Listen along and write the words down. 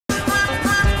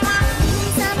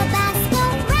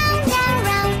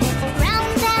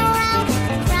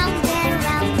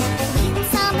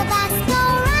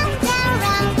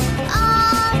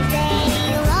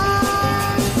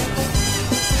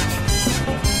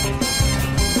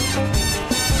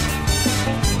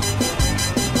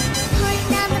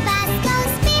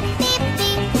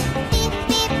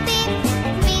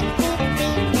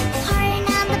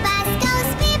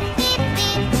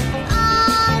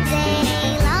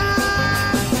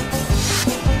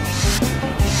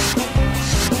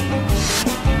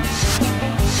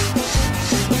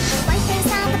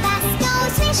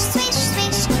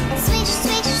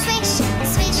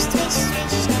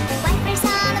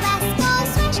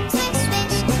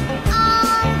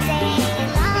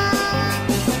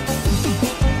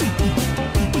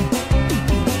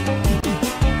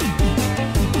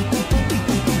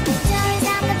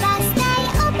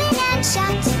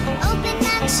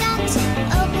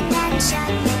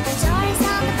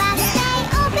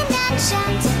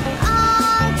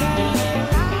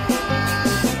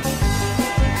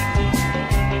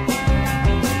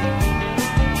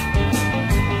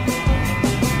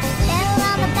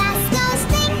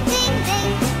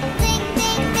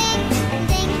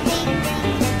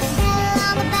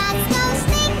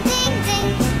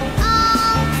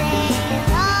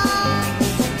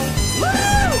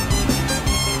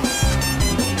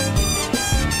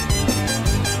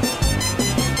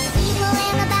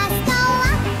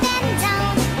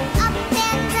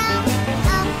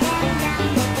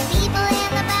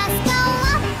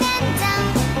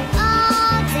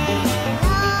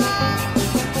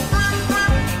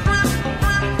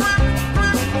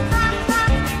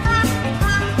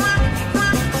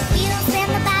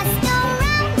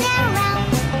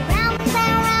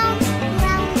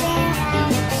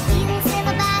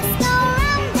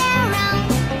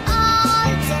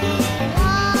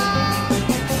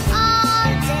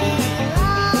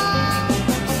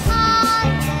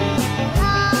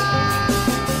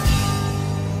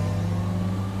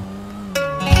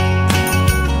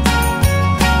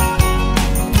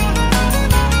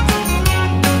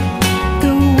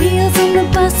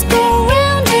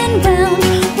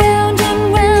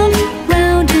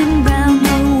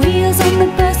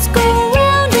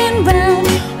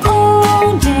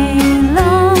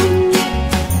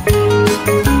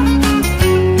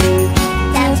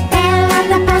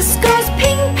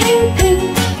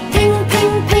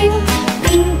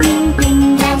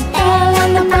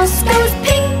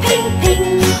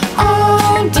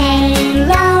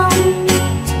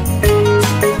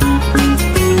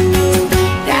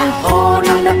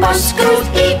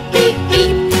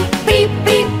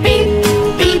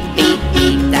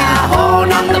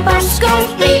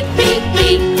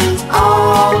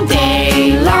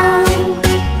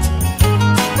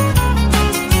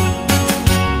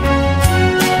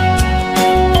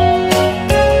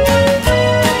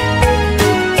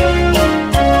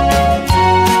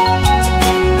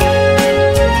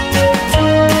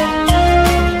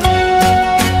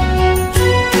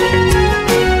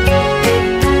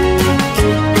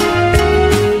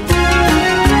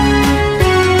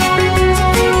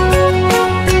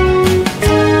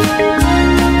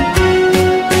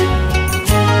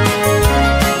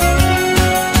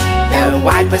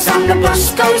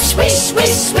bus goes swish,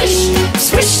 swish, swish,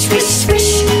 swish, swish, swish,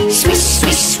 swish,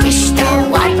 swish, swish. The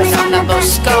wipers on the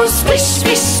bus go swish,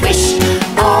 swish, swish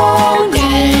all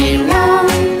day long.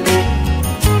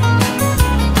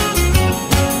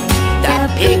 The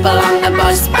people on the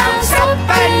bus bounce up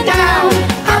and down,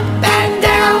 up and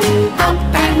down,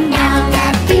 up and down. The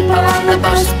people on the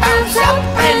bus bounce up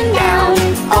and down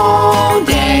all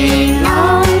day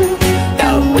long.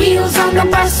 The wheels on the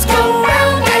bus go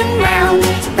round and round,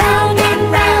 round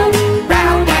and round,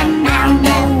 round and round.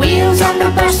 The wheels on the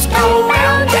bus go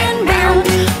round and round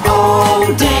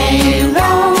all day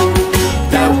long.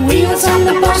 The wheels on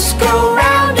the bus go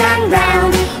round and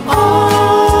round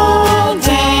all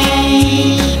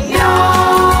day long.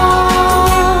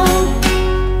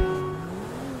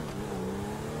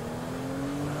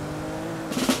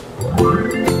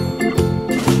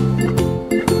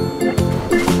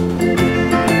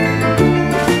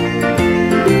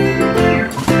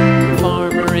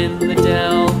 Farmer in the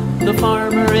dell, the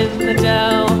farmer in the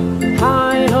dell.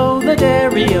 Hi-ho the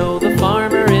dairy-o, the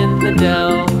farmer in the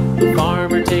dell. The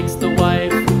farmer takes the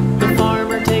wife, the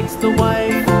farmer takes the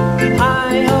wife.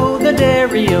 Hi-ho the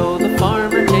dairy-o, the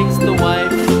farmer takes the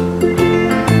wife.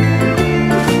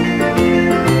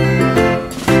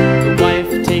 The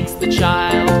wife takes the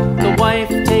child, the wife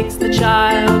takes the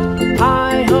child.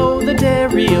 Hi-ho the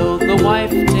dairy-o, the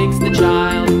wife takes the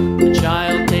child. The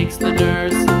child takes the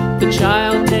nurse, the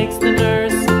child takes the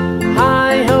nurse.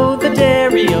 Hi-ho the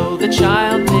dairy-o, the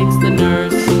child takes the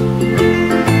nurse.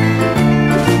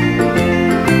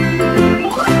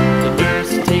 The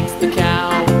nurse takes the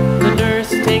cow, the nurse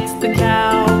takes the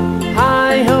cow.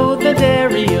 Hi-ho the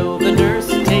dairy-o, the nurse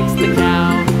takes the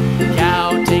cow. The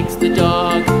cow takes the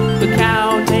dog, the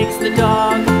cow takes the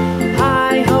dog.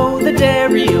 Hi-ho the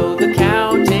dairy-o, the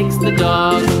cow takes the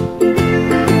dog.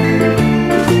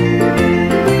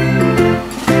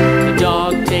 The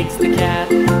dog takes the cat,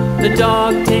 the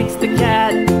dog takes the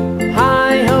cat.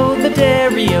 Hi-ho the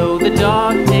dairy-o, the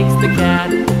dog takes the cat.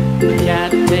 The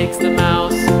cat takes the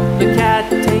mouse, the cat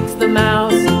takes the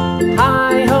mouse.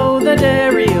 Hi-ho the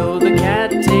dairy-o, the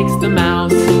cat takes the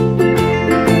mouse.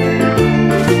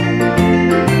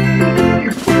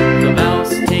 The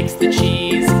mouse takes the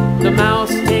cheese, the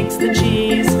mouse takes the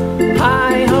cheese.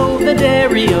 Hi-ho the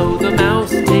dairy-o, the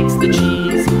mouse takes the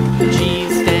cheese. The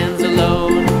cheese stands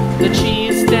alone, the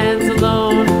cheese stands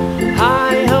alone.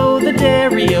 Hi-ho the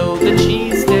dairy-o, the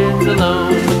cheese stands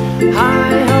alone.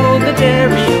 Hi-ho the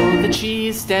dairy-o, the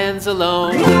cheese stands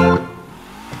alone.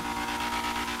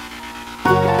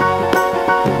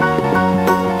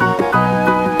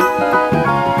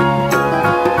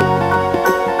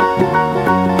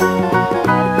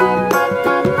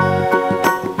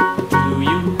 Do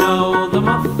you know the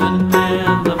Muffin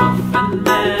Man, the Muffin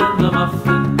Man, the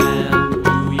Muffin Man?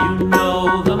 Do you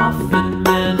know the Muffin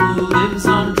Man who lives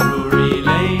on Drury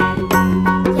Lane?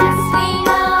 Yes,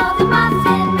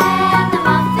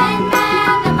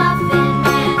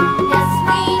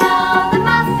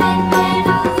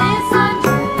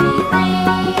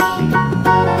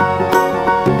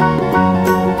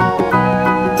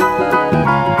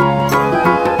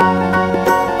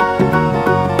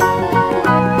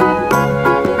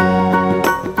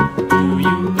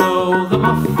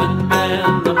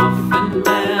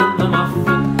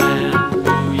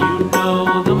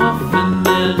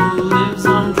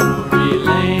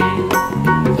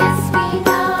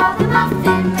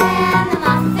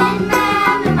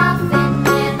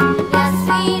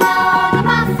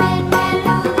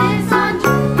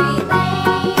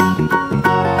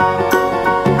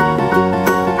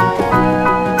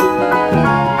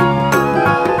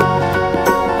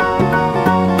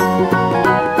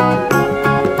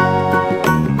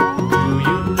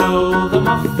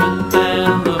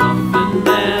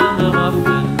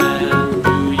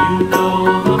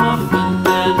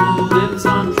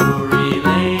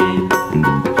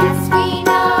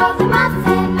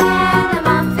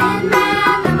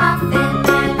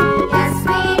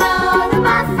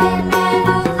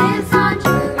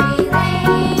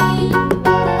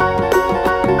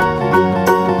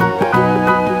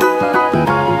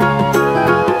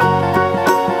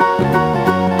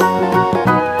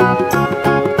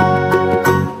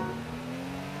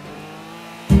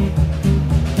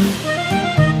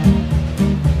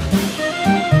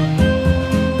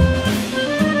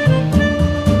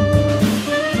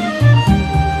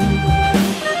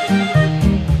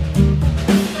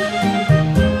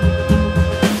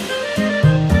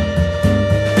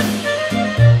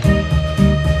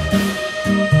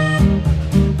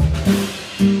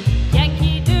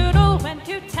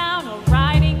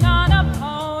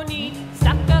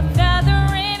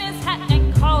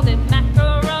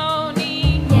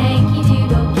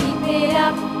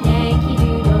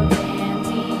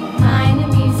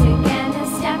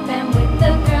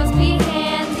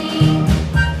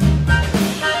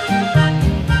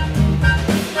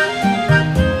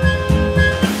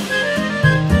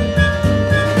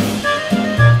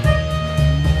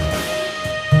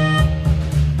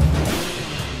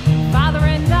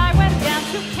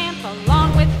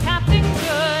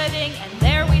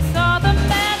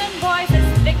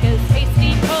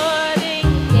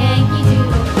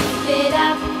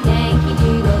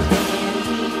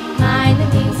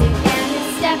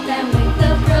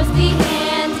 must be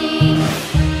handy.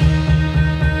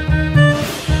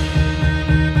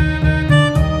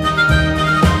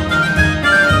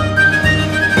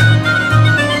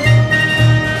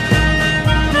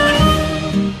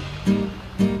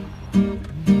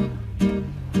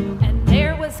 And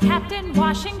there was Captain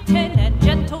Washington and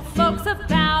gentle folks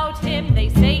about him. They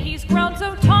say he's grown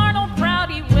so tarnal proud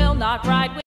he will not ride